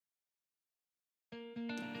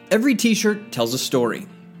Every t-shirt tells a story.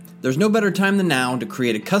 There's no better time than now to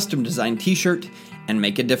create a custom-designed t-shirt and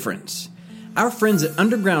make a difference. Our friends at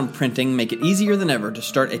Underground Printing make it easier than ever to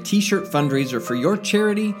start a t-shirt fundraiser for your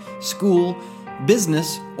charity, school,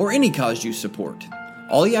 business, or any cause you support.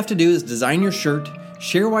 All you have to do is design your shirt,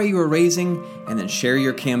 share why you are raising, and then share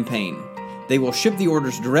your campaign. They will ship the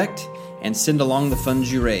orders direct and send along the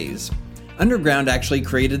funds you raise. Underground actually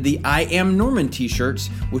created the I Am Norman t-shirts,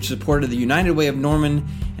 which supported the United Way of Norman,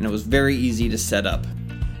 and it was very easy to set up.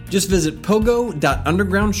 Just visit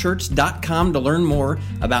pogo.undergroundshirts.com to learn more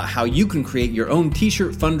about how you can create your own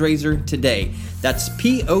t-shirt fundraiser today. That's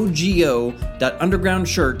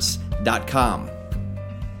pogo.undergroundshirts.com.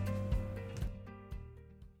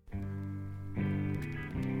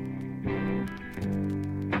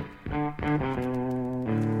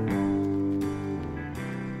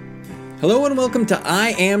 Hello and welcome to I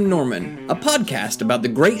Am Norman, a podcast about the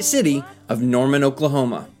great city of Norman,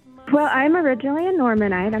 Oklahoma. Well, I'm originally a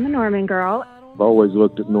Normanite. I'm a Norman girl. I've always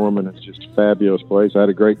looked at Norman as just a fabulous place. I had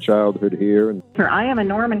a great childhood here. I am a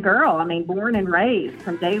Norman girl. I mean, born and raised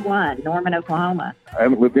from day one, Norman, Oklahoma. I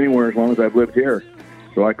haven't lived anywhere as long as I've lived here.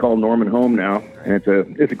 So I call Norman home now, and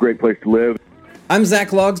it's a great place to live. I'm Zach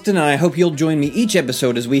Logston, and I hope you'll join me each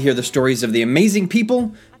episode as we hear the stories of the amazing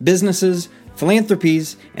people, businesses,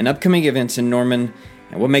 philanthropies, and upcoming events in Norman,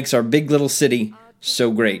 and what makes our big little city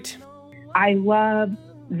so great. I love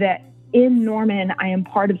that in Norman, I am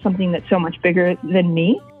part of something that's so much bigger than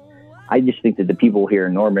me. I just think that the people here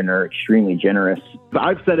in Norman are extremely generous.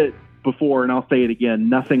 I've said it before, and I'll say it again.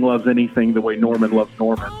 Nothing loves anything the way Norman loves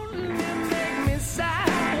Norman.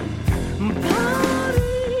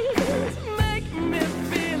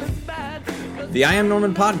 The I Am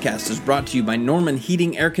Norman podcast is brought to you by Norman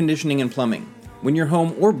Heating, Air Conditioning, and Plumbing. When your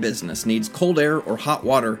home or business needs cold air or hot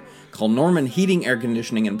water, call Norman Heating, Air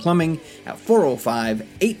Conditioning, and Plumbing at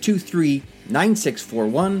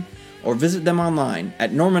 405-823-9641 or visit them online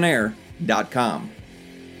at normanair.com.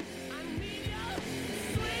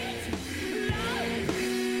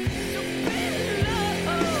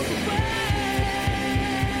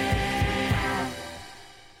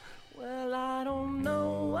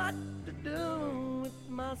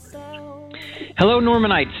 Hello,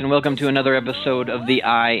 Normanites, and welcome to another episode of the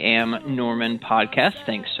I Am Norman podcast.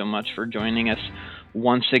 Thanks so much for joining us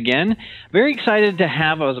once again. Very excited to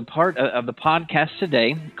have as a part of the podcast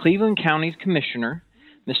today, Cleveland County's Commissioner,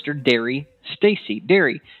 Mr. Derry Stacey.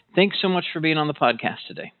 Derry, thanks so much for being on the podcast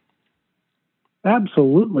today.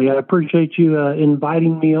 Absolutely. I appreciate you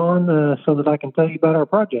inviting me on so that I can tell you about our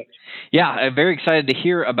project. Yeah, I'm very excited to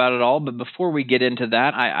hear about it all. But before we get into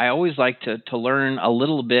that, I always like to learn a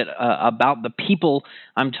little bit about the people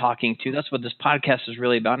I'm talking to. That's what this podcast is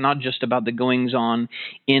really about, not just about the goings-on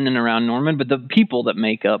in and around Norman, but the people that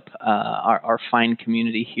make up our fine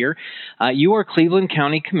community here. You are Cleveland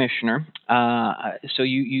County Commissioner, so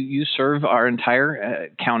you serve our entire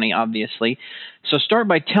county, obviously. So start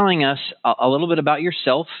by telling us a little bit about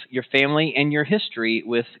yourself, your family, and your history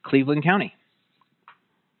with Cleveland County.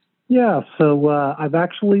 Yeah, so I've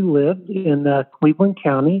actually lived in Cleveland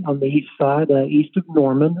County on the east side, east of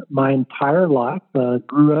Norman, my entire life.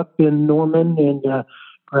 Grew up in Norman and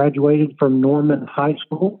graduated from Norman High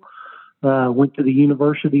School. Went to the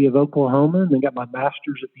University of Oklahoma and then got my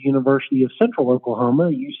master's at the University of Central Oklahoma,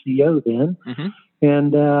 UCO then. Mm-hmm.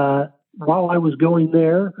 And while I was going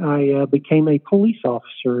there, I became a police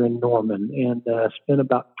officer in Norman and spent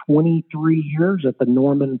about 23 years at the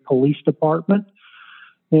Norman Police Department.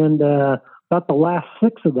 And about the last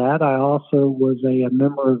 6 of that, I also was a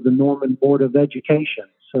member of the Norman Board of Education.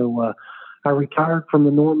 So I retired from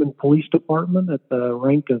the Norman Police Department at the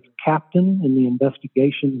rank of captain in the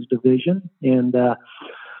investigations division, and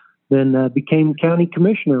then became county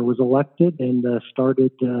commissioner, was elected, and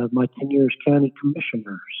started my 10 years county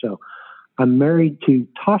commissioner. So I'm married to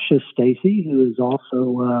Tasha Stacey, who is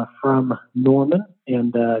also from Norman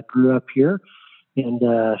and grew up here. And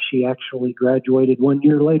she actually graduated 1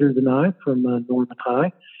 year later than I from Norman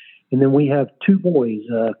High. And then we have 2 boys,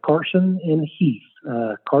 Carson and Heath.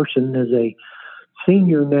 Carson is a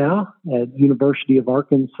senior now at University of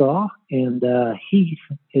Arkansas, and Heath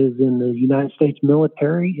is in the United States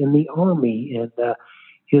military in the Army. And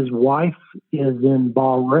his wife is in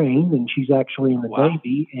Bahrain, and she's actually in the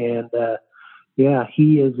Navy. And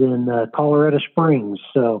he is in Colorado Springs.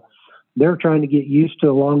 So they're trying to get used to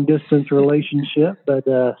a long-distance relationship, but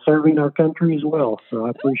serving our country as well. So I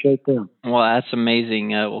appreciate them. Well, that's amazing.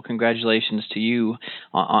 Well, congratulations to you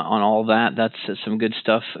on all that. That's some good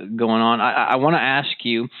stuff going on. I want to ask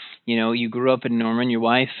you, You grew up in Norman. Your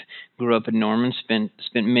wife grew up in Norman. Spent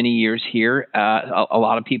many years here. A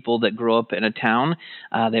lot of people that grow up in a town,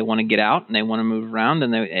 they want to get out and they want to move around,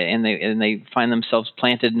 and they find themselves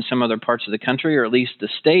planted in some other parts of the country or at least the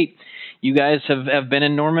state. You guys have been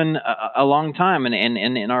in Norman a long time, and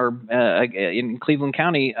in Cleveland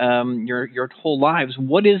County, your whole lives.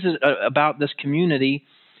 What is it about this community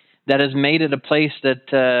that has made it a place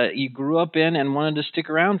that you grew up in and wanted to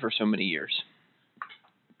stick around for so many years?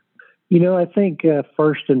 I think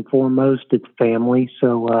first and foremost, it's family.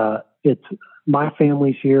 So it's my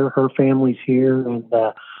family's here, her family's here, and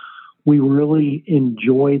we really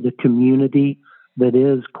enjoy the community that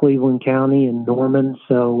is Cleveland County and Norman.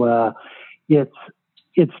 So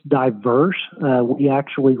it's diverse. We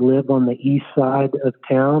actually live on the east side of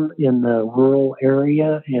town in the rural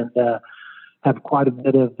area and have quite a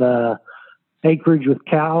bit of acreage with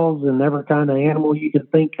cows and every kind of animal you can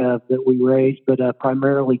think of that we raise, but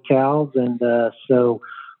primarily cows. And so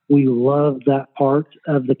we love that part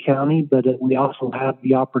of the county, but we also have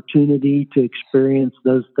the opportunity to experience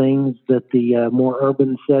those things that the more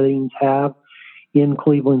urban settings have in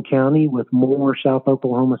Cleveland County with more South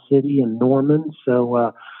Oklahoma City and Norman.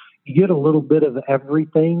 So you get a little bit of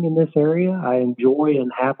everything in this area. I enjoy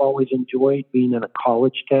and have always enjoyed being in a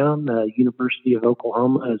college town. University of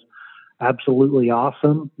Oklahoma is absolutely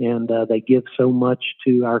awesome, and they give so much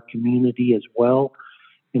to our community as well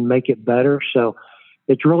and make it better. So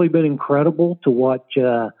it's really been incredible to watch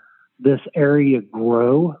this area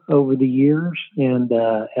grow over the years. And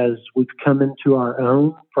as we've come into our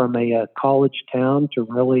own from a college town to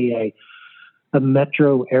really a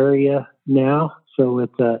metro area now. So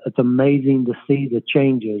it's amazing to see the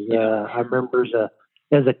changes. I remember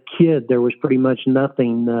as a kid, there was pretty much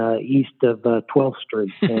nothing east of 12th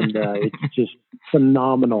Street, and it's just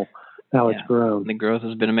phenomenal how it's grown. The growth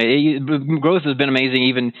has been amazing. Growth has been amazing,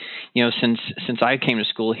 even since I came to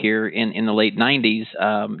school here in the late '90s.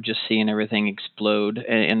 Just seeing everything explode,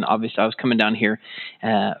 and obviously I was coming down here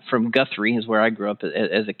from Guthrie, is where I grew up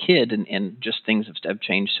as a kid, and just things have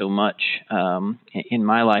changed so much in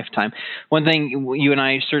my lifetime. One thing you and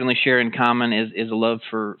I certainly share in common is a love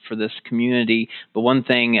for this community. But one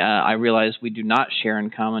thing I realize we do not share in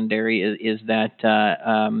common, Derry, is that.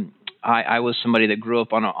 I was somebody that grew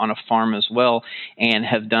up on a farm as well, and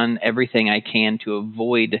have done everything I can to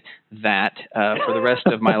avoid that for the rest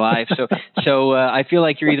of my life. So I feel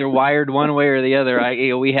like you're either wired one way or the other.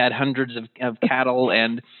 We had hundreds of cattle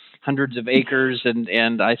and hundreds of acres,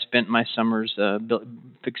 and I spent my summers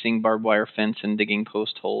fixing barbed wire fence and digging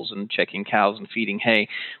post holes and checking cows and feeding hay,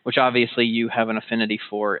 which obviously you have an affinity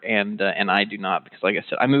for, and I do not, because like I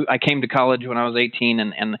said, I came to college when I was 18,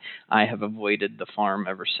 and I have avoided the farm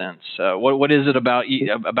ever since. What is it about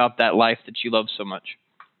that life that you love so much?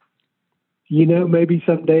 Maybe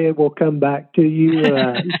someday it will come back to you.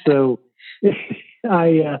 So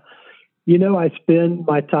I spend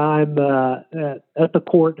my time at the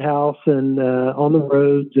courthouse and on the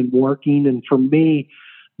roads and working. And for me,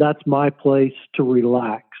 that's my place to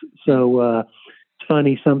relax. So it's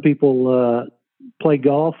funny, some people play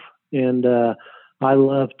golf, and I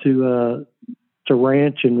love to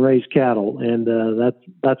ranch and raise cattle. And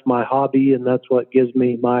that's my hobby, and that's what gives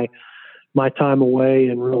me my time away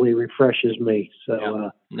and really refreshes me.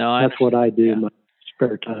 So that's what I do in my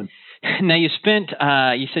spare time. Now, you said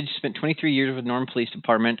you spent 23 years with Norman Police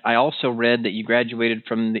Department. I also read that you graduated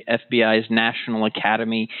from the FBI's National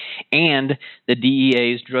Academy and the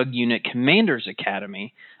DEA's Drug Unit Commanders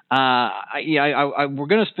Academy. We're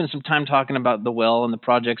going to spend some time talking about the well and the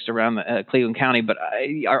projects around Cleveland County, but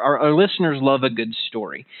our listeners love a good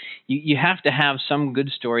story. You have to have some good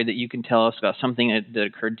story that you can tell us about something that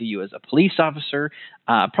occurred to you as a police officer.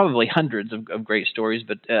 Probably hundreds of great stories,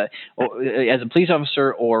 but as a police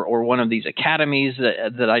officer or one of these academies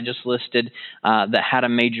that I just listed that had a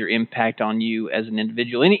major impact on you as an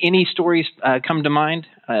individual. Any stories come to mind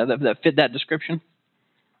that fit that description?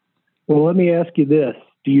 Well, let me ask you this.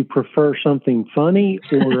 Do you prefer something funny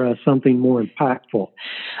or something more impactful?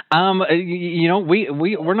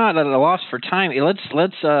 We're not at a loss for time. Let's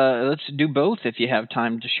do both if you have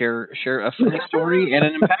time to share a funny story and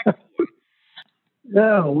an impactful one.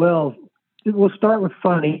 Oh, well, we'll start with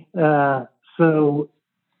funny. So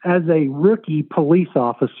as a rookie police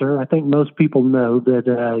officer, I think most people know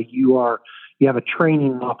that you have a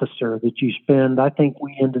training officer that you spend. I think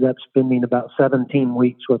we ended up spending about 17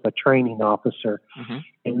 weeks with a training officer. Mm-hmm.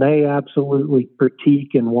 And they absolutely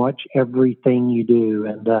critique and watch everything you do.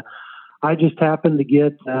 And I just happened to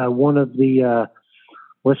get one of the,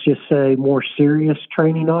 let's just say, more serious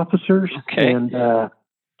training officers. Okay. And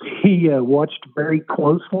He watched very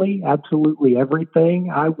closely, absolutely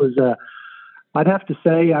everything. I'd have to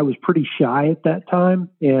say I was pretty shy at that time.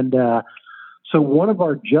 And so one of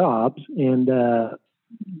our jobs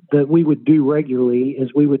that we would do regularly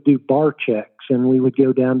is we would do bar checks, and we would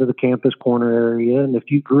go down to the campus corner area. And if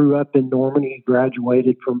you grew up in Norman, you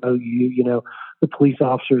graduated from OU, the police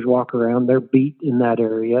officers walk around, they're beat in that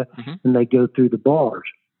area, and they go through the bars.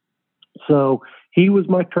 So he was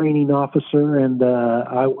my training officer, and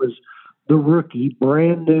I was the rookie,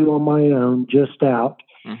 brand new on my own, just out.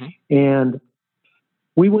 And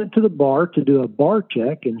we went to the bar to do a bar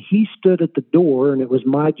check, and he stood at the door, and it was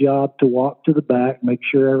my job to walk to the back, make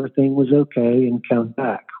sure everything was okay, and come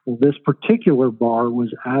back. Well, this particular bar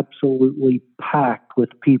was absolutely packed with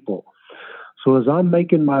people. So as I'm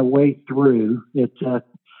making my way through, it's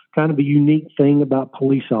kind of a unique thing about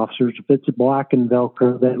police officers. If it's black and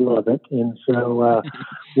Velcro, they love it. And so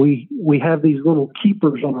we have these little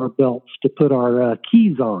keepers on our belts to put our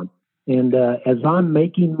keys on. And as I'm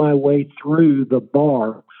making my way through the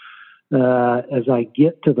bar, as I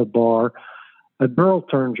get to the bar, a girl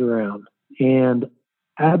turns around, and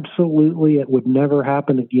absolutely it would never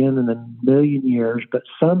happen again in a million years, but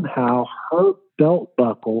somehow her belt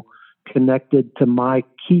buckle connected to my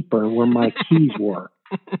keeper where my keys were.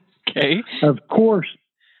 Okay. Of course,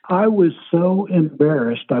 I was so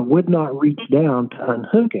embarrassed I would not reach down to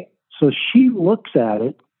unhook it. So she looks at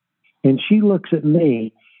it, and she looks at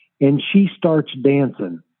me, and she starts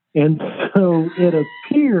dancing. And so it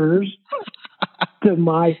appears to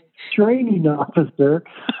my training officer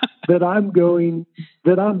that I'm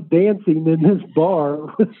dancing in this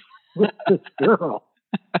bar with this girl.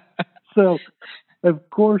 So, of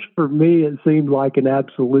course, for me, it seemed like an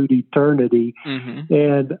absolute eternity.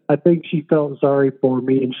 And I think she felt sorry for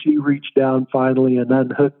me, and she reached down finally and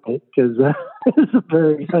unhooked it, because it's a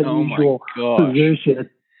very unusual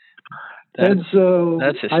position. And so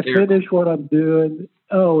I finished what I'm doing.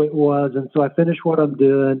 Oh, it was. And so I finished what I'm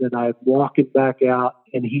doing, and I'm walking back out,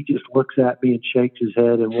 and he just looks at me and shakes his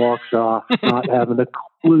head and walks off, not having a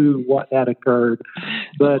clue what had occurred.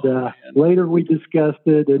 But later we discussed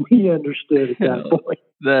it, and he understood at that point.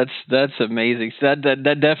 That's amazing. So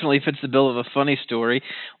that definitely fits the bill of a funny story.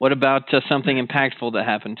 What about something impactful that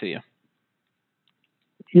happened to you?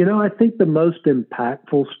 I think the most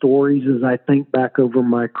impactful stories is I think back over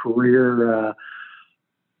my career.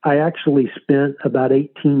 I actually spent about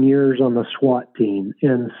 18 years on the SWAT team.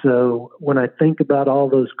 And so when I think about all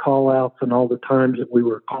those call outs and all the times that we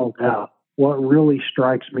were called out, what really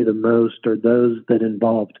strikes me the most are those that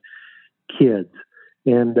involved kids.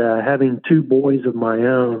 And having two boys of my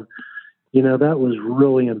own, that was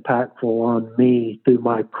really impactful on me through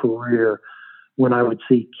my career. When I would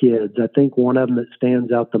see kids, I think one of them that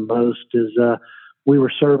stands out the most is we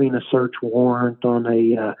were serving a search warrant on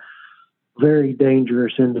a very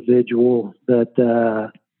dangerous individual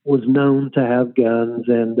that was known to have guns,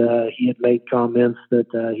 and he had made comments that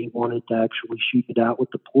he wanted to actually shoot it out with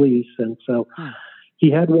the police. And so he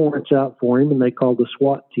had warrants out for him, and they called the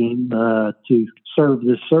SWAT team to serve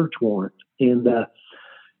this search warrant. And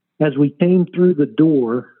as we came through the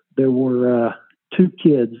door, there were two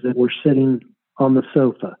kids that were sitting on the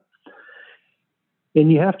sofa.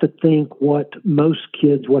 And you have to think what most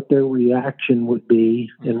kids, what their reaction would be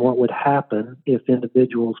and what would happen if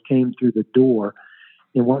individuals came through the door.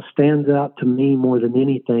 And what stands out to me more than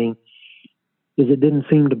anything is it didn't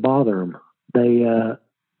seem to bother them.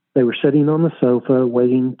 They were sitting on the sofa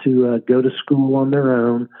waiting to go to school on their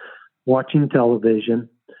own, watching television,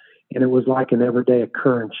 and it was like an everyday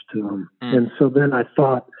occurrence to them. And so then I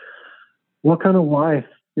thought, what kind of life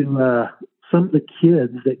do some of the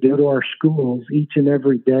kids that go to our schools each and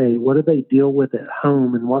every day, what do they deal with at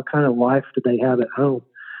home, and what kind of life do they have at home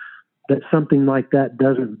that something like that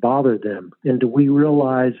doesn't bother them? And do we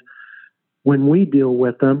realize when we deal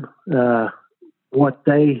with them, what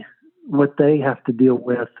they have to deal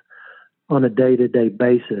with on a day-to-day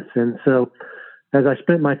basis? And so as I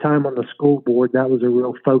spent my time on the school board, that was a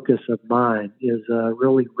real focus of mine, is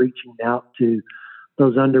really reaching out to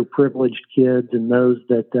those underprivileged kids and those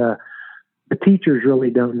that the teachers really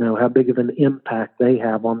don't know how big of an impact they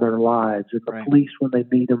have on their lives, and the police when they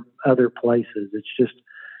meet them other places.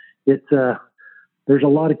 There's a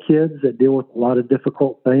lot of kids that deal with a lot of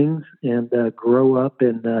difficult things and grow up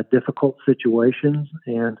in difficult situations,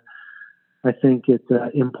 and I think it's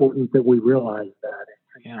important that we realize that.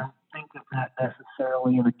 I don't think of that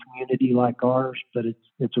necessarily in a community like ours, but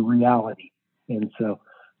it's a reality. And so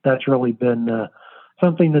that's really been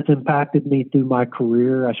something that's impacted me through my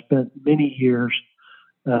career. I spent many years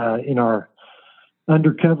in our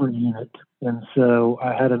undercover unit. And so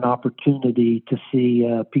I had an opportunity to see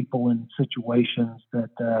people in situations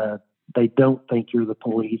that they don't think you're the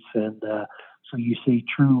police. And so you see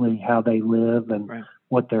truly how they live and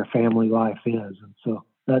what their family life is. And so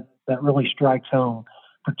that really strikes home,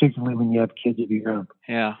 particularly when you have kids of your own.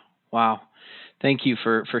 Yeah. Wow. Thank you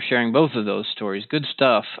for sharing both of those stories. Good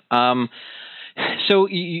stuff. So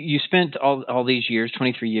you spent all these years,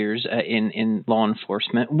 23 years, in law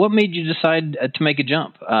enforcement. What made you decide to make a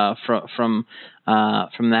jump from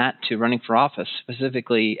that to running for office,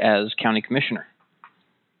 specifically as county commissioner?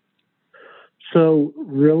 So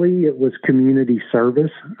really, it was community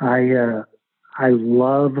service. I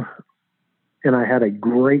love, and I had a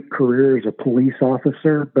great career as a police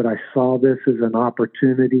officer, but I saw this as an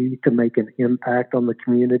opportunity to make an impact on the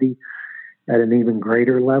community at an even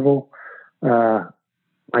greater level.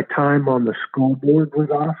 My time on the school board was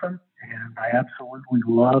awesome, and I absolutely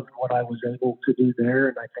loved what I was able to do there.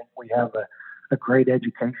 And I think we have a great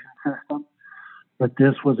education system. But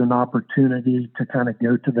this was an opportunity to kind of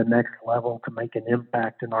go to the next level to make an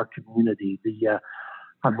impact in our community.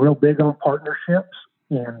 I'm real big on partnerships,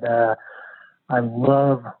 and I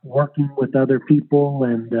love working with other people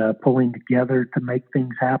and pulling together to make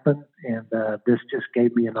things happen. And this just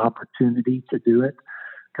gave me an opportunity to do it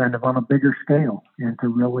kind of on a bigger scale and to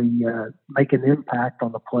really make an impact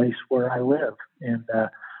on the place where I live and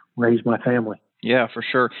raise my family. Yeah, for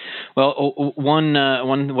sure. Well,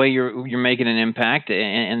 one way you're making an impact,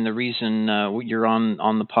 and the reason you're on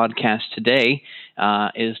the podcast today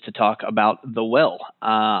is to talk about the well.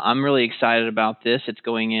 I'm really excited about this. It's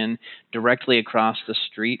going in directly across the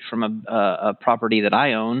street from a property that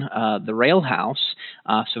I own, the Rail House.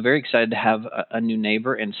 So very excited to have a new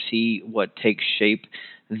neighbor and see what takes shape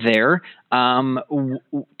there.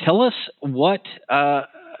 Tell us what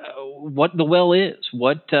the well is.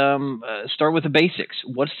 Start with the basics.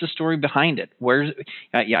 What's the story behind it?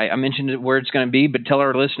 I mentioned it, where it's going to be, but tell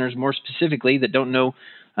our listeners more specifically that don't know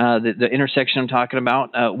the intersection I'm talking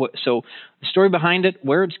about. So the story behind it,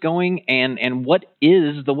 where it's going, and what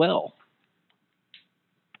is the well?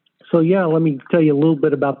 So let me tell you a little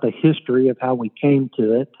bit about the history of how we came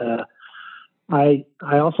to it. I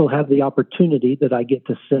also have the opportunity that I get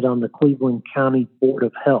to sit on the Cleveland County Board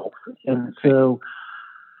of Health, and so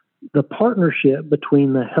the partnership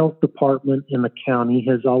between the health department and the county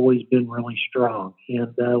has always been really strong.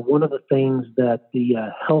 And one of the things that the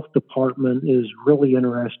health department is really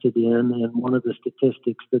interested in, and one of the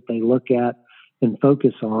statistics that they look at and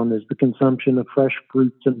focus on, is the consumption of fresh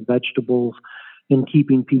fruits and vegetables and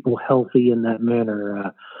keeping people healthy in that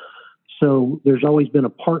manner. So there's always been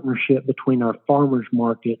a partnership between our farmers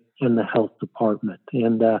market and the health department.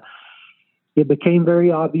 And it became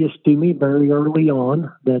very obvious to me very early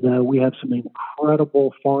on that we have some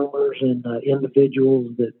incredible farmers and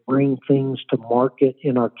individuals that bring things to market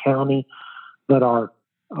in our county, but our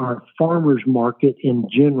farmers market in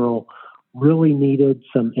general really needed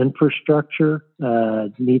some infrastructure,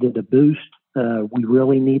 needed a boost. We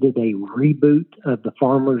really needed a reboot of the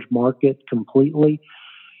farmers market completely.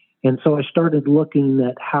 And so I started looking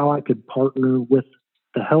at how I could partner with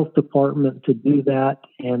the health department to do that.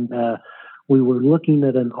 And we were looking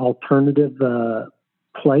at an alternative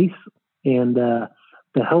place. And the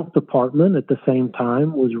health department at the same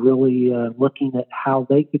time was really looking at how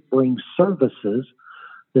they could bring services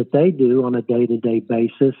that they do on a day-to-day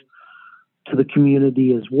basis to the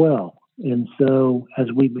community as well. And so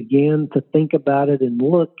as we began to think about it and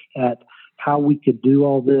look at how we could do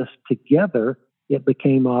all this together, it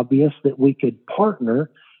became obvious that we could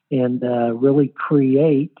partner and really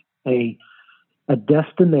create a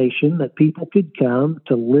destination that people could come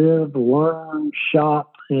to live, learn,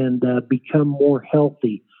 shop, and become more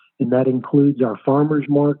healthy. And that includes our farmers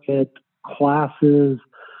market, classes,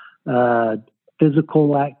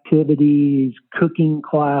 physical activities, cooking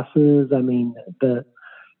classes. I mean,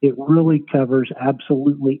 it really covers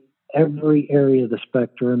absolutely every area of the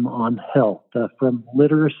spectrum on health, from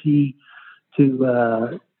literacy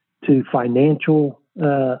to financial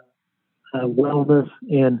wellness.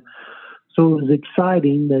 And so it was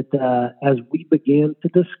exciting that as we began to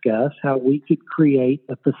discuss how we could create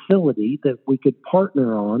a facility that we could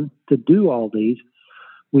partner on to do all these,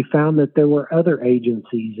 we found that there were other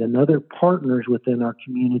agencies and other partners within our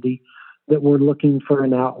community that were looking for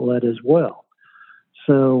an outlet as well.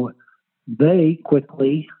 So they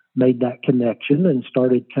quickly made that connection and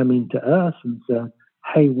started coming to us and said,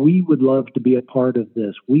 hey, we would love to be a part of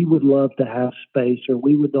this. We would love to have space, or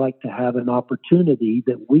we would like to have an opportunity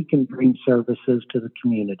that we can bring services to the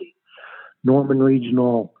community. Norman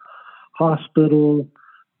Regional Hospital,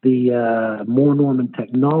 the Moore Norman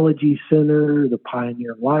Technology Center, the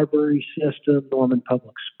Pioneer Library System, Norman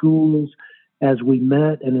Public Schools. As we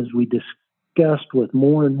met and as we discussed with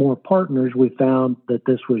more and more partners, we found that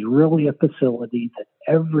this was really a facility that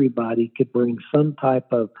everybody could bring some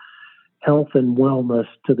type of health and wellness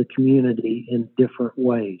to the community in different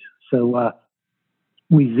ways. So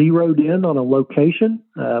we zeroed in on a location.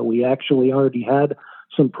 We actually already had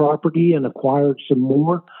some property and acquired some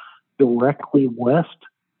more directly west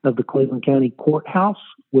of the Cleveland County Courthouse,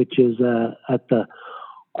 which is at the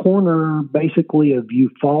corner basically of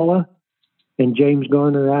Eufaula and James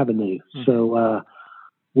Garner Avenue. Mm-hmm. So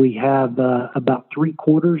we have about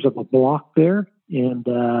 3/4 of a block there, and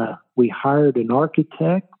we hired an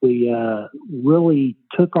architect. We really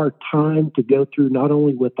took our time to go through not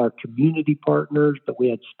only with our community partners, but we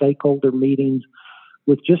had stakeholder meetings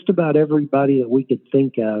with just about everybody that we could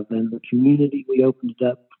think of. And the community, we opened it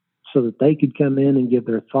up so that they could come in and give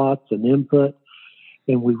their thoughts and input.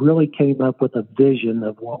 And we really came up with a vision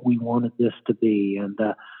of what we wanted this to be. And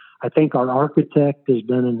I think our architect has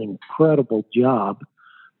done an incredible job.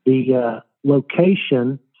 The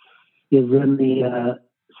location is in the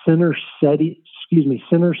Center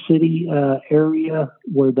City area,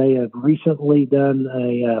 where they have recently done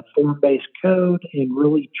a form-based code and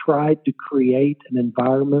really tried to create an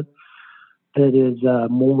environment that is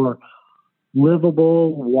more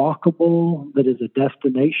livable, walkable, that is a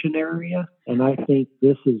destination area. And I think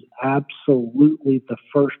this is absolutely the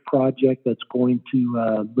first project that's going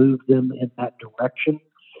to move them in that direction.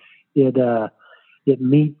 It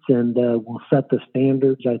meets and will set the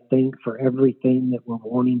standards, I think, for everything that we're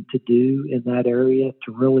wanting to do in that area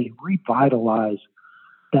to really revitalize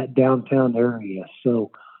that downtown area.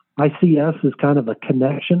 So I see us as kind of a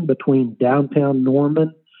connection between downtown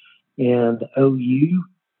Norman and OU.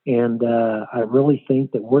 And I really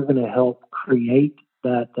think that we're going to help create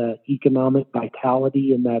that economic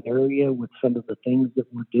vitality in that area with some of the things that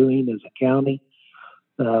we're doing as a county.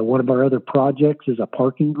 One of our other projects is a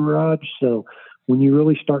parking garage. So when you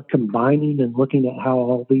really start combining and looking at how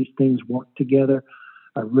all these things work together,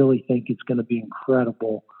 I really think it's going to be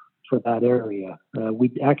incredible for that area.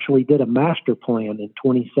 We actually did a master plan in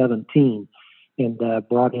 2017 and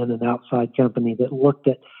brought in an outside company that looked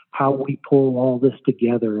at how we pull all this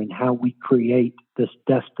together and how we create this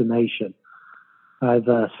destination. I've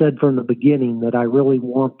said from the beginning that I really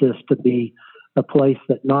want this to be a place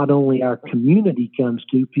that not only our community comes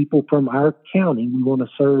to, people from our county. We want to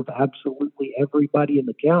serve absolutely everybody in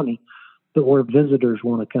the county, but where visitors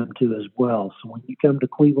want to come to as well. So when you come to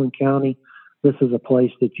Cleveland County, this is a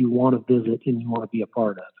place that you want to visit and you want to be a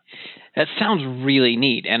part of. That sounds really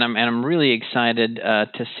neat, and I'm really excited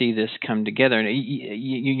to see this come together. And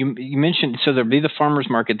you mentioned, so there'll be the farmers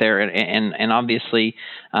market there, and obviously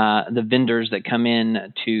the vendors that come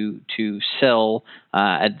in to sell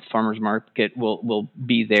at the farmers market will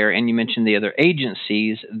be there. And you mentioned the other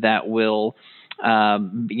agencies that will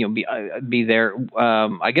be there.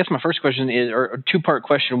 I guess my first question is, or a two-part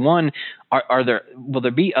question. One, will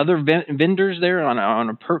there be other vendors there on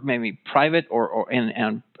a maybe private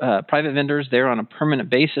and private vendors there on a permanent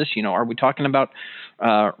basis? Are we talking about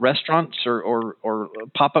restaurants or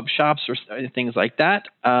pop-up shops or things like that?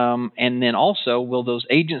 And then also, will those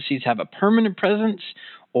agencies have a permanent presence,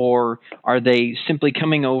 or are they simply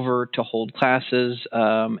coming over to hold classes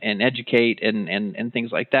and educate and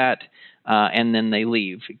things like that? And then they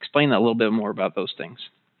leave? Explain that a little bit more about those things.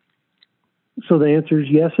 So the answer is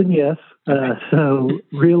yes and yes. So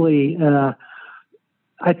really,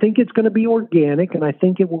 I think it's going to be organic, and I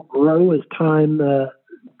think it will grow as time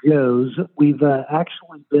goes. We've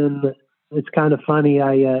actually been, it's kind of funny,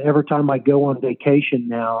 every time I go on vacation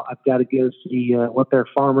now, I've got to go see what their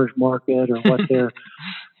farmers market or what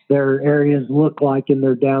their areas look like in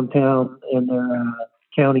their downtown and their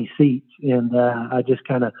county seats. And I just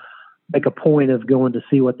kind of make a point of going to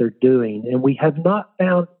see what they're doing. And we have not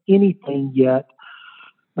found anything yet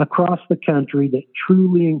across the country that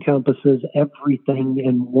truly encompasses everything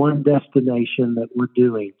in one destination that we're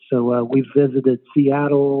doing. So we've visited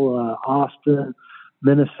Seattle, Austin,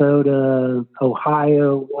 Minnesota,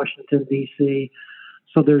 Ohio, Washington, D.C.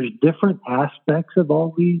 So there's different aspects of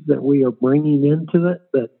all these that we are bringing into it,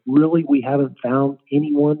 but really we haven't found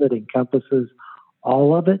anyone that encompasses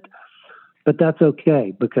all of it. But that's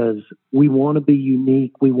okay, because we want to be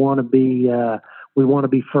unique. We want to be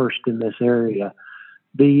first in this area.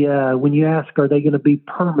 When you ask, are they going to be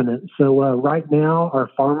permanent? So right now, our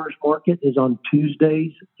farmers market is on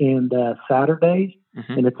Tuesdays and Saturdays,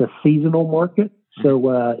 and it's a seasonal market.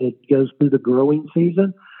 So it goes through the growing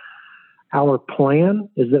season. Our plan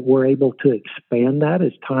is that we're able to expand that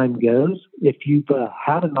as time goes. If you've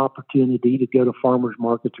had an opportunity to go to farmers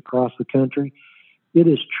markets across the country, it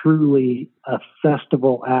is truly a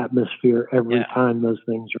festival atmosphere every time those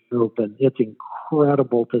things are open. It's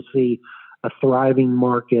incredible to see a thriving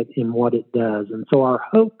market in what it does. And so our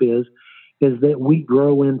hope is that we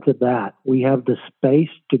grow into that. We have the space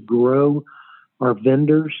to grow our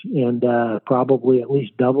vendors and probably at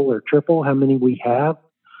least double or triple how many we have.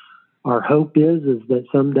 Our hope is that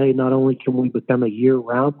someday not only can we become a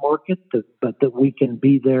year-round market, but that we can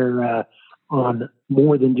be there on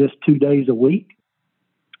more than just 2 days a week.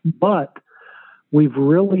 But we've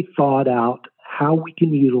really thought out how we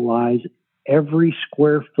can utilize every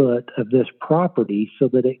square foot of this property so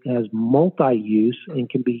that it has multi-use and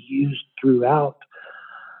can be used throughout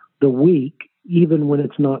the week, even when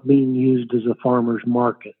it's not being used as a farmer's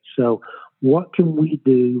market. So what can we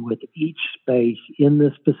do with each space in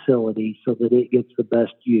this facility so that it gets the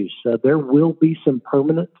best use? There will be some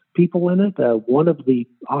permanent people in it. One of the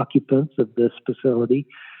occupants of this facility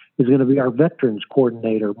is going to be our veterans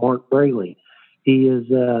coordinator, Mark Braley. He has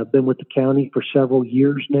been with the county for several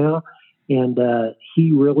years now, and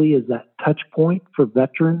he really is that touch point for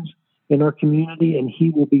veterans in our community, and he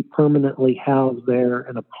will be permanently housed there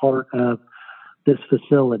and a part of this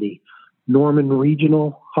facility. Norman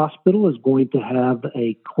Regional Hospital is going to have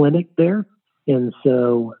a clinic there, and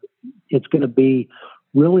so it's going to be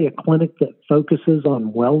really a clinic that focuses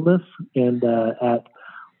on wellness and at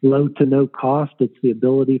low to no cost. It's the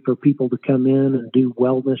ability for people to come in and do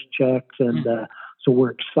wellness checks, and so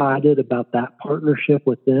we're excited about that partnership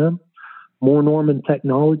with them. More Norman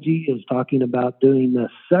Technology is talking about doing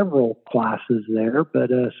several classes there, but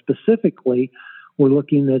specifically we're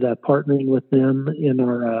looking at partnering with them in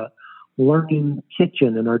our learning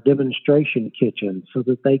kitchen and our demonstration kitchen so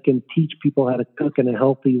that they can teach people how to cook in a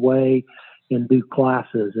healthy way and do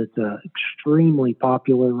classes. It's extremely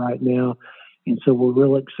popular right now, and so we're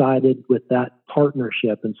real excited with that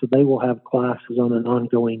partnership. And so they will have classes on an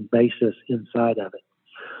ongoing basis inside of it.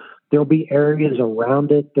 There'll be areas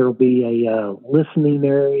around it. There'll be a listening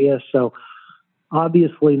area. So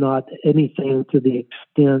obviously not anything to the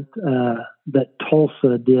extent that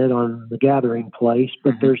Tulsa did on the Gathering Place,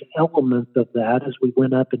 but there's elements of that as we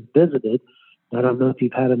went up and visited. I don't know if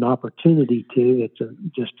you've had an opportunity to. It's a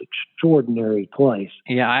just extraordinary place.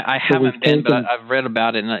 Yeah, I haven't been, but I've read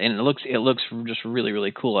about it, and it looks just really,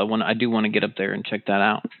 really cool. I do want to get up there and check that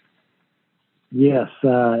out. Yes,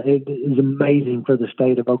 it is amazing for the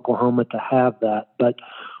state of Oklahoma to have that, but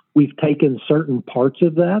we've taken certain parts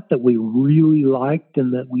of that we really liked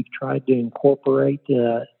and that we've tried to incorporate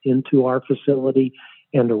into our facility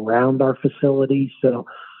and around our facility. So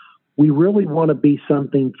we really want to be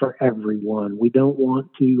something for everyone. We don't want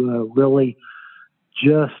to really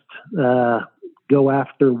just go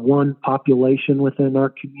after one population within our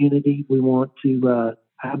community. We want to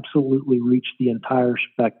absolutely reach the entire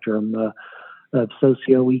spectrum of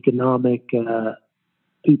socioeconomic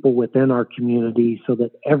people within our community so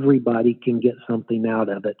that everybody can get something out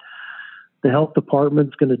of it. The health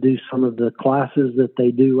department's going to do some of the classes that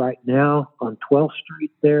they do right now on 12th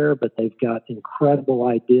Street there, but they've got incredible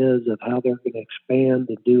ideas of how they're going to expand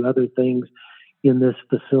and do other things in this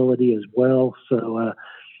facility as well. So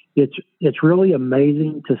it's really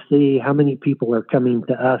amazing to see how many people are coming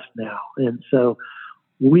to us now. And so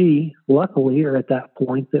we luckily are at that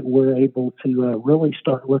point that we're able to really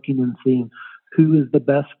start looking and seeing who is the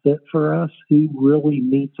best fit for us, who really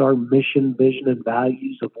meets our mission, vision, and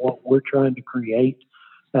values of what we're trying to create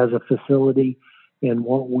as a facility and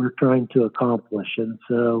what we're trying to accomplish. And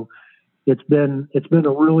so it's been a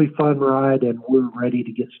really fun ride, and we're ready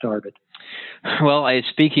to get started. Well,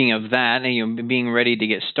 speaking of that, being ready to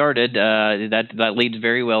get started, that leads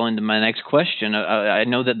very well into my next question. I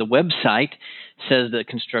know that the website says that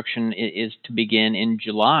construction is to begin in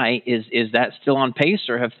July. Is that still on pace,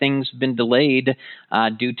 or have things been delayed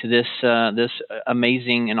due to this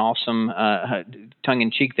amazing and awesome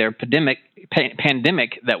tongue-in-cheek there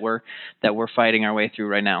pandemic that we're fighting our way through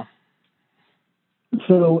right now?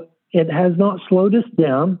 So it has not slowed us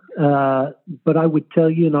down, but I would tell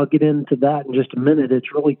you, and I'll get into that in just a minute,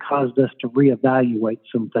 it's really caused us to reevaluate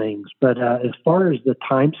some things. But as far as the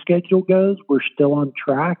time schedule goes, we're still on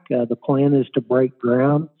track. The plan is to break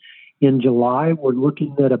ground in July. We're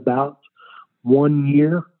looking at about 1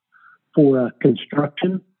 year for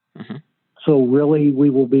construction. Mm-hmm. So really, we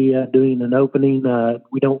will be doing an opening.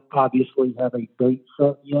 We don't obviously have a date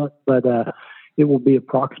set yet, but it will be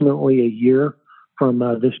approximately a year from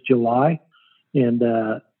this July, and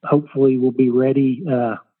hopefully we'll be ready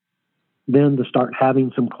then to start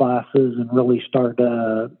having some classes and really start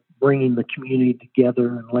bringing the community together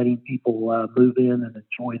and letting people move in and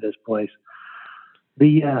enjoy this place.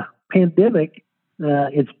 The pandemic,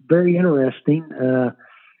 it's very interesting.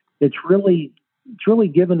 It's really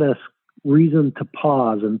given us reason to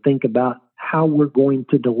pause and think about how we're going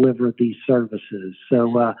to deliver these services.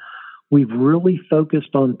 So we've really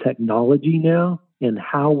focused on technology now and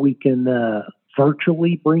how we can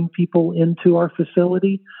virtually bring people into our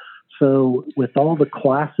facility. So with all the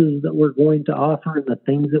classes that we're going to offer and the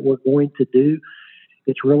things that we're going to do,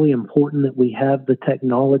 it's really important that we have the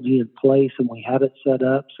technology in place and we have it set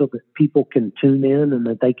up so that people can tune in and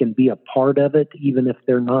that they can be a part of it even if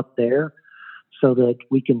they're not there, so that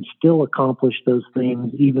we can still accomplish those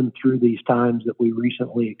things even through these times that we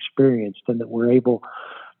recently experienced, and that we're able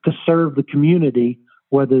to serve the community,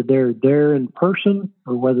 whether they're there in person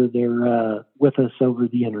or whether they're with us over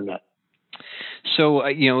the internet. So,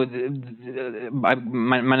 my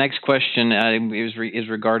next question is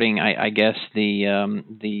regarding, I guess, the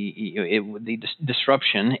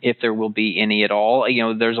disruption, if there will be any at all.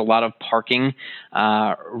 There's a lot of parking,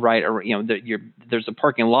 right? There's a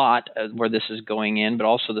parking lot where this is going in, but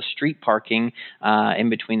also the street parking in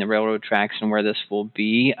between the railroad tracks and where this will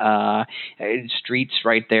be. Streets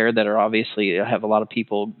right there that are obviously have a lot of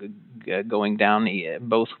people going down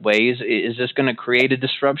both ways. Is this going to create a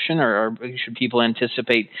disruption, or should people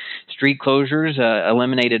anticipate street closures,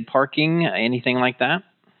 eliminated parking, anything like that?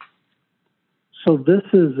 So this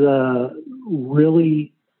is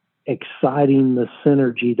really exciting, the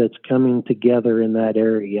synergy that's coming together in that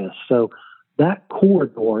area. So that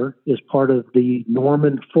corridor is part of the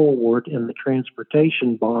Norman Forward and the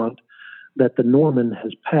transportation bond that the Norman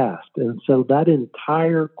has passed. And so that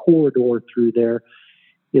entire corridor through there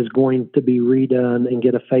is going to be redone and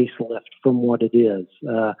get a facelift from what it is.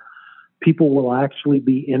 People will actually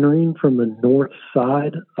be entering from the north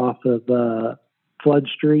side off of Flood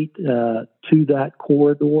Street to that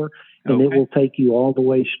corridor, and It will take you all the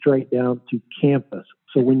way straight down to campus.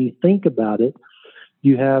 So when you think about it,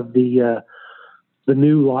 you have the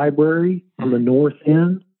new library on the north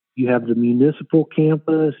end, you have the municipal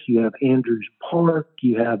campus, you have Andrews Park,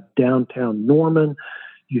 you have downtown Norman,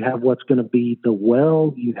 you have what's going to be the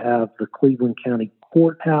Well, you have the Cleveland County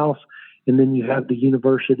Courthouse, and then you have the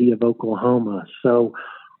University of Oklahoma. So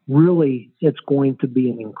really, it's going to be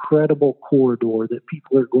an incredible corridor that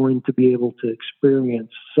people are going to be able to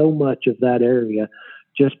experience so much of that area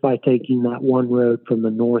just by taking that one road from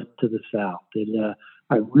the north to the south. And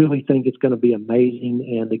I really think it's going to be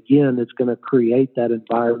amazing. And again, it's going to create that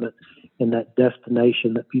environment and that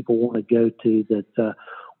destination that people want to go to, that's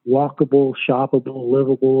walkable, shoppable,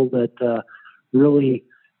 livable, that really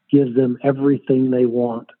gives them everything they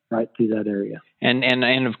want right through that area.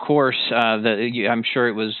 And of course, I'm sure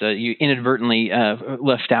it was you inadvertently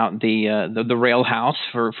left out the rail house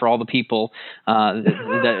for all the people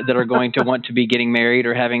that are going to want to be getting married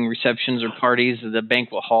or having receptions or parties. The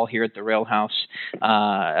banquet hall here at the rail house,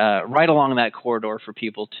 right along that corridor for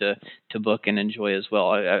people to book and enjoy as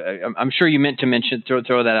well. I'm sure you meant to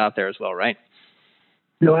throw that out there as well, right?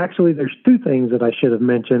 No, actually, there's two things that I should have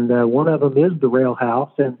mentioned. One of them is the rail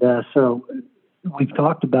house, and so we've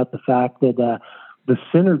talked about the fact that the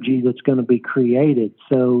synergy that's going to be created.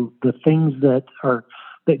 So the things that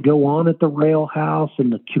go on at the rail house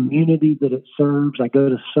and the community that it serves. I go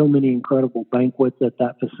to so many incredible banquets at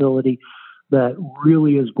that facility that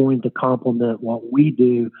really is going to complement what we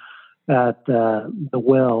do at the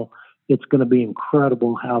Well. It's going to be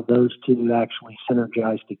incredible how those two actually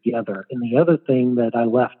synergize together. And the other thing that I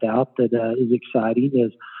left out that is exciting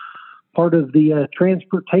is part of the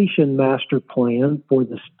transportation master plan for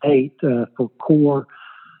the state for core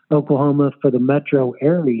Oklahoma for the metro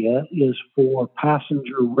area is for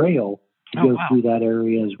passenger rail to go through that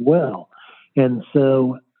area as well. And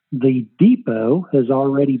so the depot has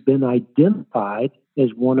already been identified as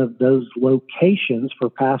one of those locations for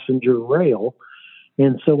passenger rail.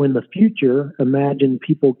 And so in the future, imagine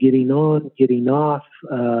people getting on, getting off,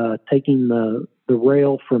 taking the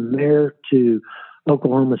rail from there to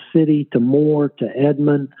Oklahoma City, to Moore, to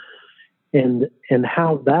Edmond, and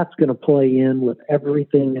how that's going to play in with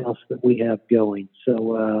everything else that we have going.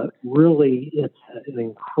 So really, it's an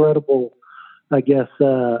incredible, I guess,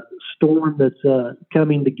 storm that's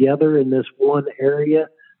coming together in this one area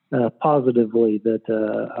positively that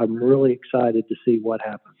I'm really excited to see what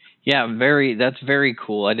happens. Yeah, that's very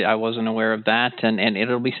cool. I wasn't aware of that, and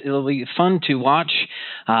it'll be fun to watch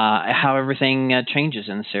how everything changes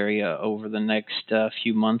in this area over the next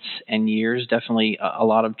few months and years. Definitely a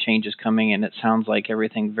lot of changes coming, and it sounds like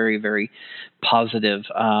everything very, very positive.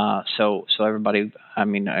 So everybody, I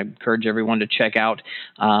encourage everyone to check out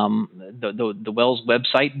the Wells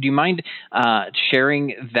website. Do you mind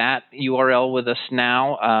sharing that URL with us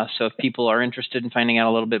now? So if people are interested in finding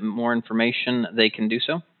out a little bit more information, they can do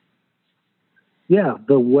so. Yeah,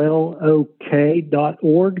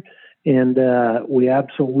 thewellok.org. And we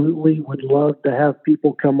absolutely would love to have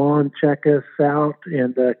people come on, check us out,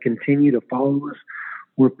 and continue to follow us.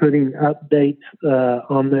 We're putting updates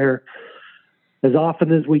on there as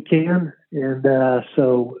often as we can. And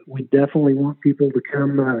so we definitely want people to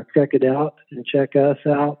come check it out and check us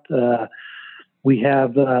out. We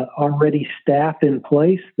have already staff in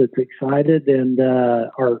place that's excited and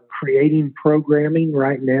are creating programming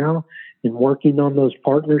right now and working on those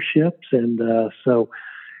partnerships. And so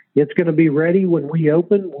it's going to be ready when we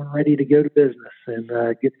open. We're ready to go to business and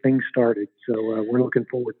get things started. So we're looking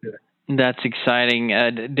forward to it. That's exciting.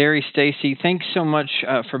 Derry Stacey, thanks so much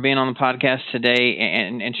for being on the podcast today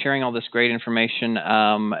and sharing all this great information. Is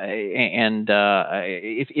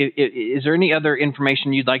there any other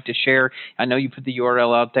information you'd like to share? I know you put the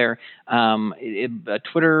URL out there.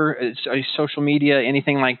 Twitter, social media,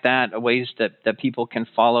 anything like that, ways that people can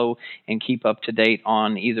follow and keep up to date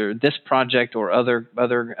on either this project or other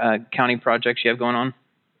county projects you have going on?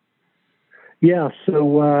 Yeah,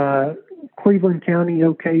 so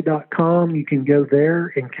ClevelandCountyOK.com. You can go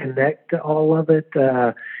there and connect to all of it.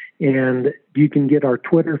 And you can get our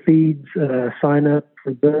Twitter feeds, sign up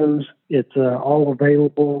for those. It's all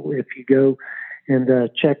available if you go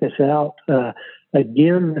and check us out.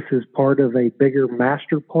 Again, this is part of a bigger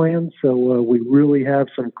master plan. So we really have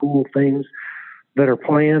some cool things that are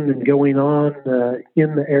planned and going on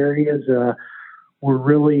in the areas. We're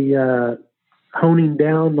really honing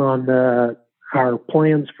down on our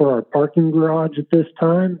plans for our parking garage at this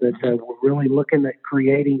time, but we're really looking at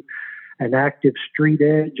creating an active street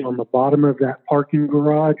edge on the bottom of that parking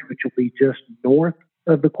garage, which will be just north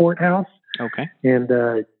of the courthouse. Okay.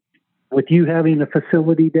 And with you having a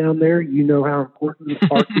facility down there, you know how important the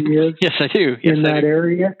parking is. Yes, I do. In that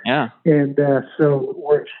area. Yeah. And so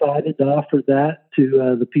we're excited to offer that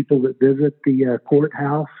to the people that visit the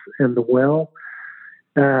courthouse and the well.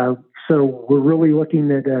 So we're really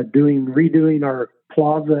looking at redoing our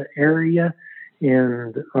plaza area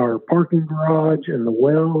and our parking garage and the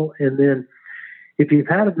well. And then if you've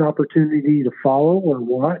had an opportunity to follow or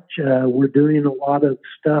watch, we're doing a lot of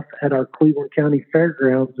stuff at our Cleveland County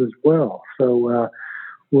Fairgrounds as well. So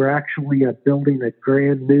we're actually building a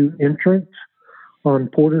brand new entrance on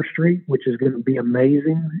Porter Street, which is going to be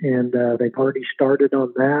amazing. And they've already started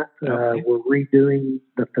on that. Okay. We're redoing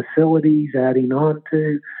the facilities, adding on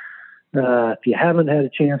to. If you haven't had a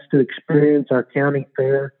chance to experience our county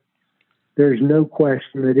fair, there's no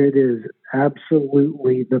question that it is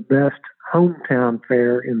absolutely the best hometown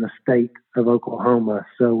fair in the state of Oklahoma.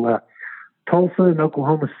 So Tulsa and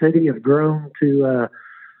Oklahoma City have grown to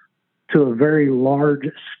a very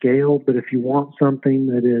large scale, but if you want something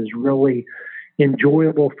that is really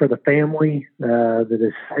enjoyable for the family, that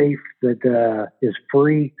is safe, that is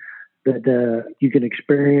free, that you can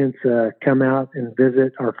experience, come out and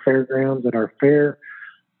visit our fairgrounds at our fair.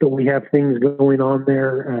 But we have things going on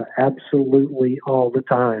there absolutely all the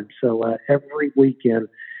time. So every weekend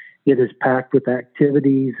it is packed with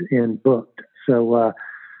activities and booked. So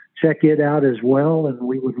check it out as well, and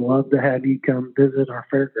we would love to have you come visit our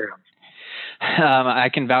fairgrounds. I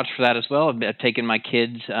can vouch for that as well. I've taken my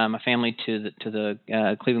kids, my family to the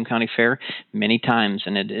Cleveland County Fair many times,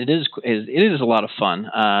 and it is a lot of fun.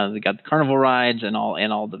 They got the carnival rides and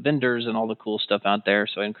all the vendors and all the cool stuff out there.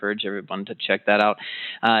 So I encourage everyone to check that out.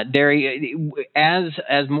 Derry,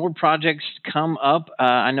 as more projects come up,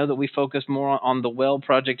 I know that we focused more on the well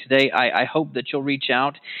project today. I hope that you'll reach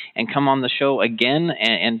out and come on the show again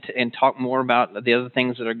and talk more about the other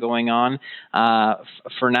things that are going on.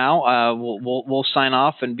 For now, we'll sign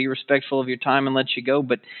off and be respectful of your time and let you go.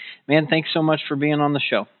 But, man, thanks so much for being on the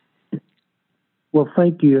show. Well,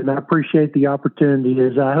 thank you, and I appreciate the opportunity.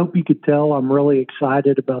 As I hope you could tell, I'm really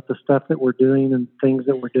excited about the stuff that we're doing and things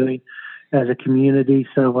that we're doing as a community.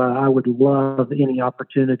 So I would love any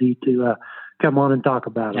opportunity to come on and talk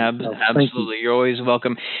about it. So, absolutely. You're always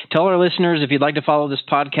welcome. Tell our listeners, if you'd like to follow this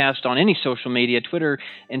podcast on any social media, Twitter,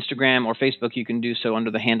 Instagram, or Facebook, you can do so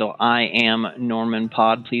under the handle I Am Norman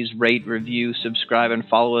Pod. Please rate, review, subscribe, and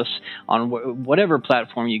follow us on whatever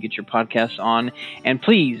platform you get your podcasts on. And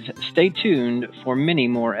please stay tuned for many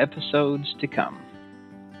more episodes to come.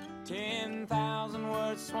 10,000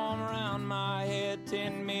 words swarm around my head,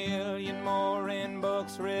 10 million more in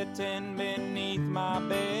books written beneath my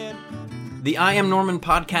bed. The I Am Norman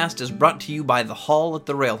podcast is brought to you by The Hall at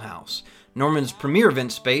the Railhouse, Norman's premier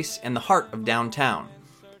event space in the heart of downtown.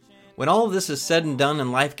 When all of this is said and done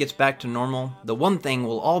and life gets back to normal, the one thing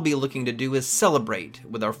we'll all be looking to do is celebrate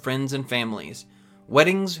with our friends and families.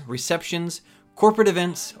 Weddings, receptions, corporate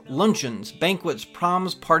events, luncheons, banquets,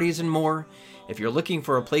 proms, parties, and more. If you're looking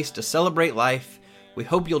for a place to celebrate life, we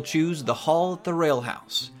hope you'll choose The Hall at the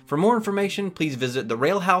Railhouse. For more information, please visit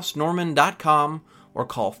therailhousenorman.com or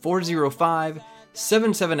call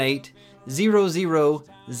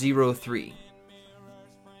 405-778-0003.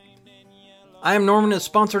 I Am Norman is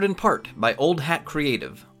sponsored in part by Old Hat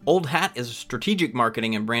Creative. Old Hat is a strategic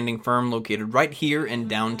marketing and branding firm located right here in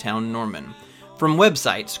downtown Norman. From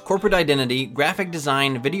websites, corporate identity, graphic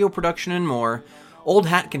design, video production, and more, Old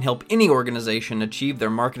Hat can help any organization achieve their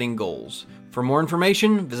marketing goals. For more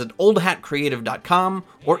information, visit oldhatcreative.com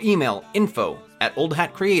or email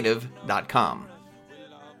info@oldhatcreative.com.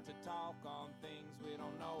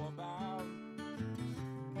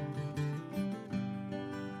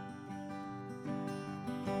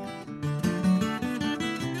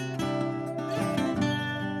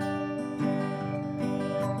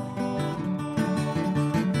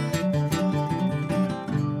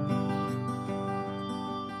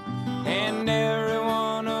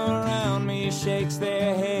 Shakes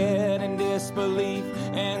their head in disbelief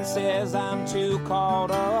and says I'm too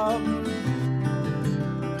caught up.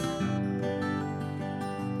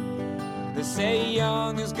 They say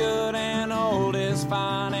young is good and old is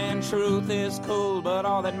fine and truth is cool, but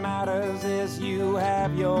all that matters is you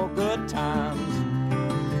have your good times.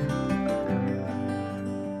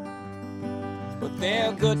 But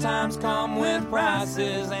their good times come with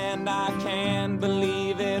prices, and I can't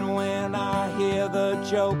believe it when I hear the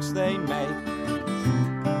jokes they make.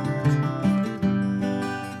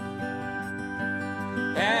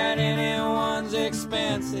 At anyone's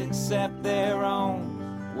expense except their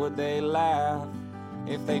own, would they laugh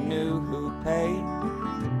if they knew who paid?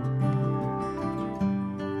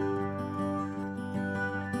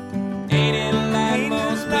 Ain't it like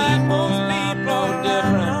most people, I'm no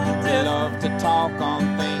different. We love to talk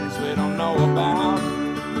on things we don't know about.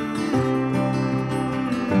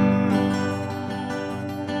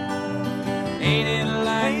 Ain't it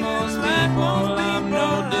like most people, I'm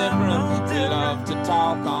no different. We love to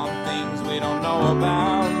talk on things we don't know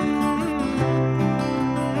about.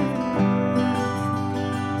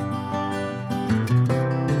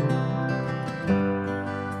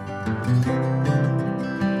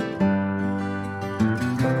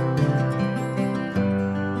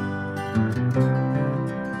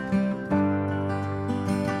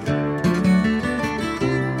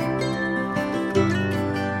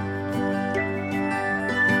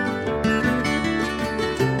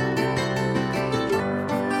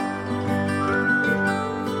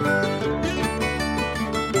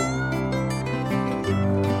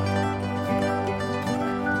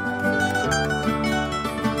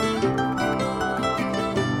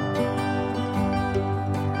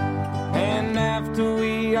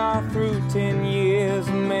 Through 10 years,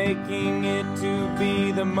 making it to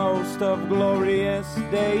be the most of glorious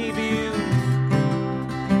debuts,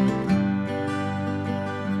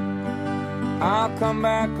 I'll come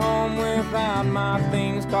back home without my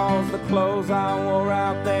things, 'cause the clothes I wore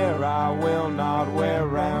out there I will not wear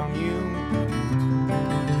around you.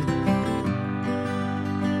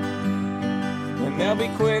 And they'll be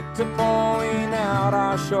quick to point out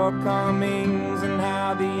our shortcomings and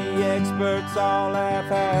how the experts all have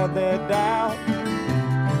had their doubts.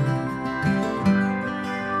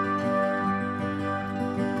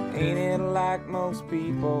 Ain't it like most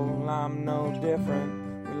people, I'm no different.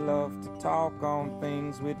 We love to talk on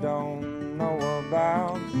things we don't know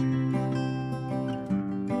about.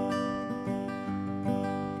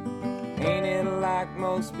 Ain't it like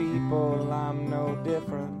most people, I'm no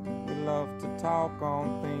different. We love to talk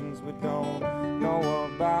on things we don't know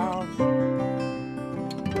about.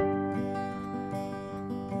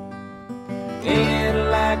 Ain't it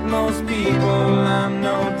like most people, I'm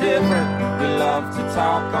no different. We love to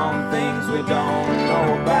talk on things we don't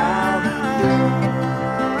know about.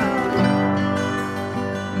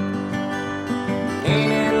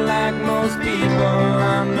 Ain't it like most people,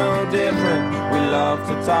 I'm no different.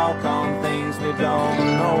 love to talk on things we don't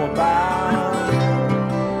know about.